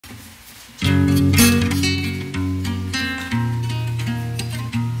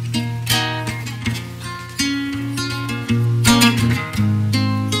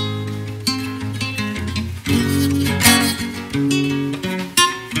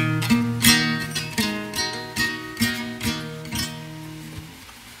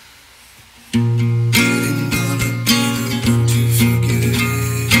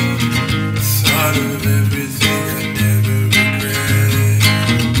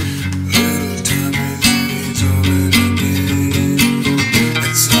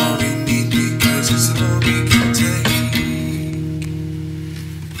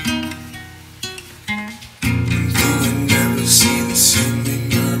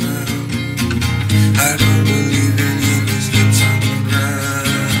I don't believe in his lips on the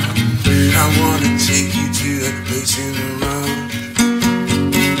ground. I wanna take you to that place in the road.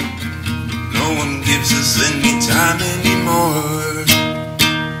 No one gives us any time anymore.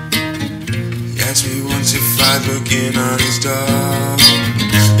 He asked me once if I'd look in on his dog.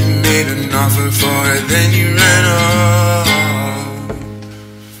 He made an offer for it, then you ran off.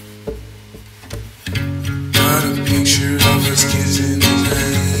 Got a picture of us kissing his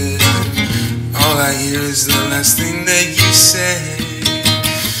head. All I hear is the last thing that you said.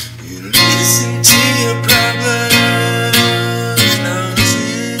 You listen to your problems, now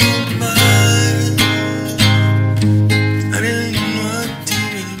listen to mine. I didn't want to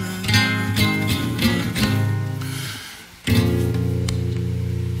anymore.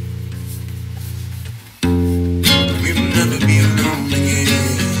 We'll never be alone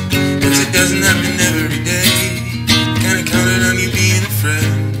again, 'cause it doesn't happen every day. Kinda counted on you being a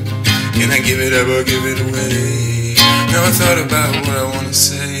friend. Can I give it up or give it away? Now I thought about what I want to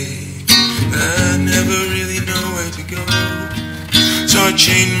say, but I never really know where to go. So I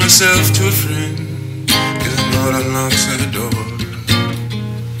chained myself to a friend, 'cause I know it unlocks the door.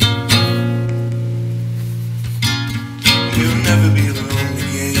 We'll never be alone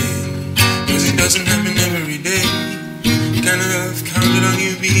again, 'cause it doesn't happen every day. Kind of counted on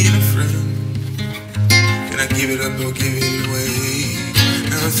you being a friend. Can I give it up or give it away?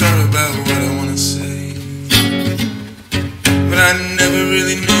 Now I thought about what I want to say, but I never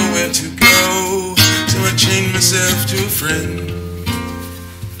really know where to go. So I chained myself to a friend.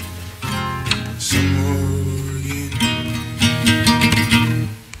 Somewhere again.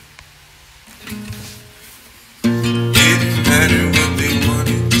 Didn't matter what they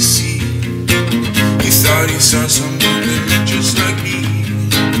wanted to see. You thought you saw someone that looked just like me.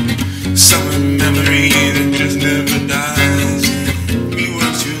 Some memory that just never dies. We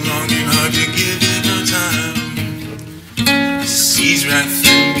worked too long and hard to give it no time. Sees right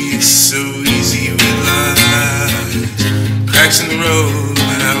through me, it's so easy with lies. Cracks in the road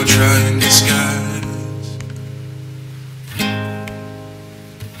that I would try and disguise.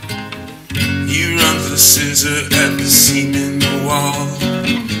 You run for the scissor at the seam in the wall.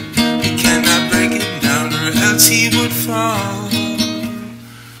 He cannot break it down or else he would fall.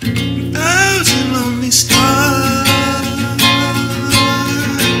 Out in lonely stars,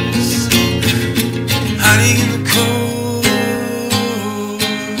 hiding in the cold.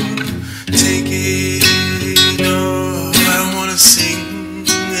 Take it all, I don't wanna sing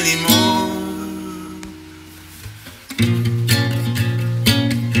anymore.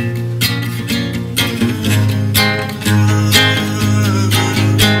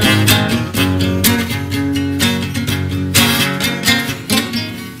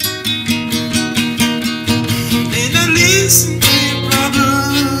 Listen to your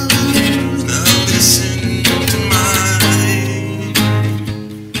problems, now listen to mine.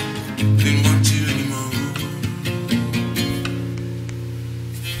 Didn't want to anymore.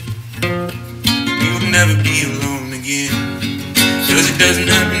 We will never be alone again, 'cause it doesn't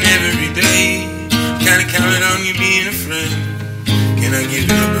happen every day. Kinda counted on you being a friend. Can I give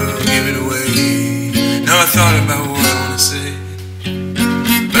it up or give it away? Now I thought about what I wanna say,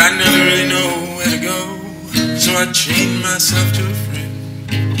 but I never really know where to go. So I chained myself to a friend,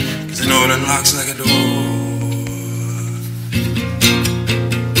 'cause I know it unlocks like a door.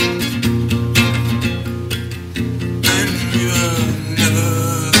 And we will never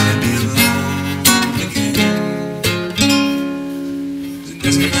be alone again, 'cause it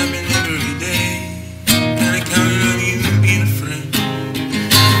doesn't happen every day. Kinda counted on you being a friend.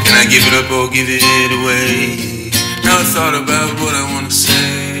 Can I give it up or give it away? Now I thought about what I want to say,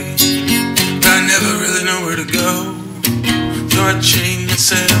 I never really know where to go. So I chained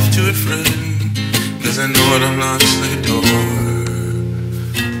myself to a friend, 'cause I know it unlocks the door.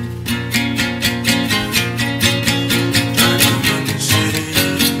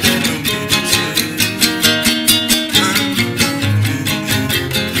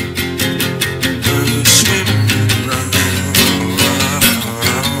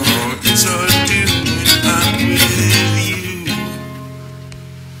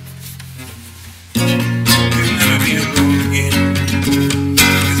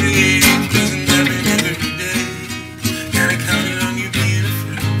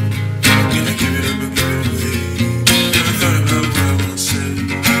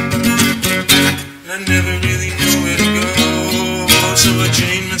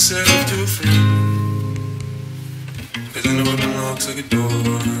 Like a door.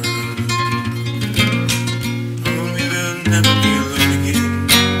 Oh, we will never be alone again,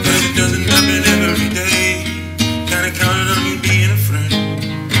 'cause it doesn't happen every day. Kinda counted on you being a friend.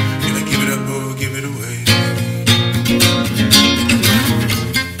 Can I give it up or give it away?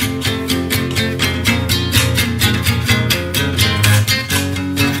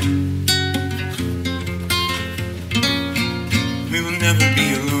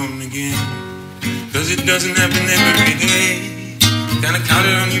 it doesn't happen every day. Kinda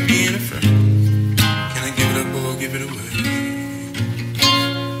counted on you being a friend. Can I give it up or give it away?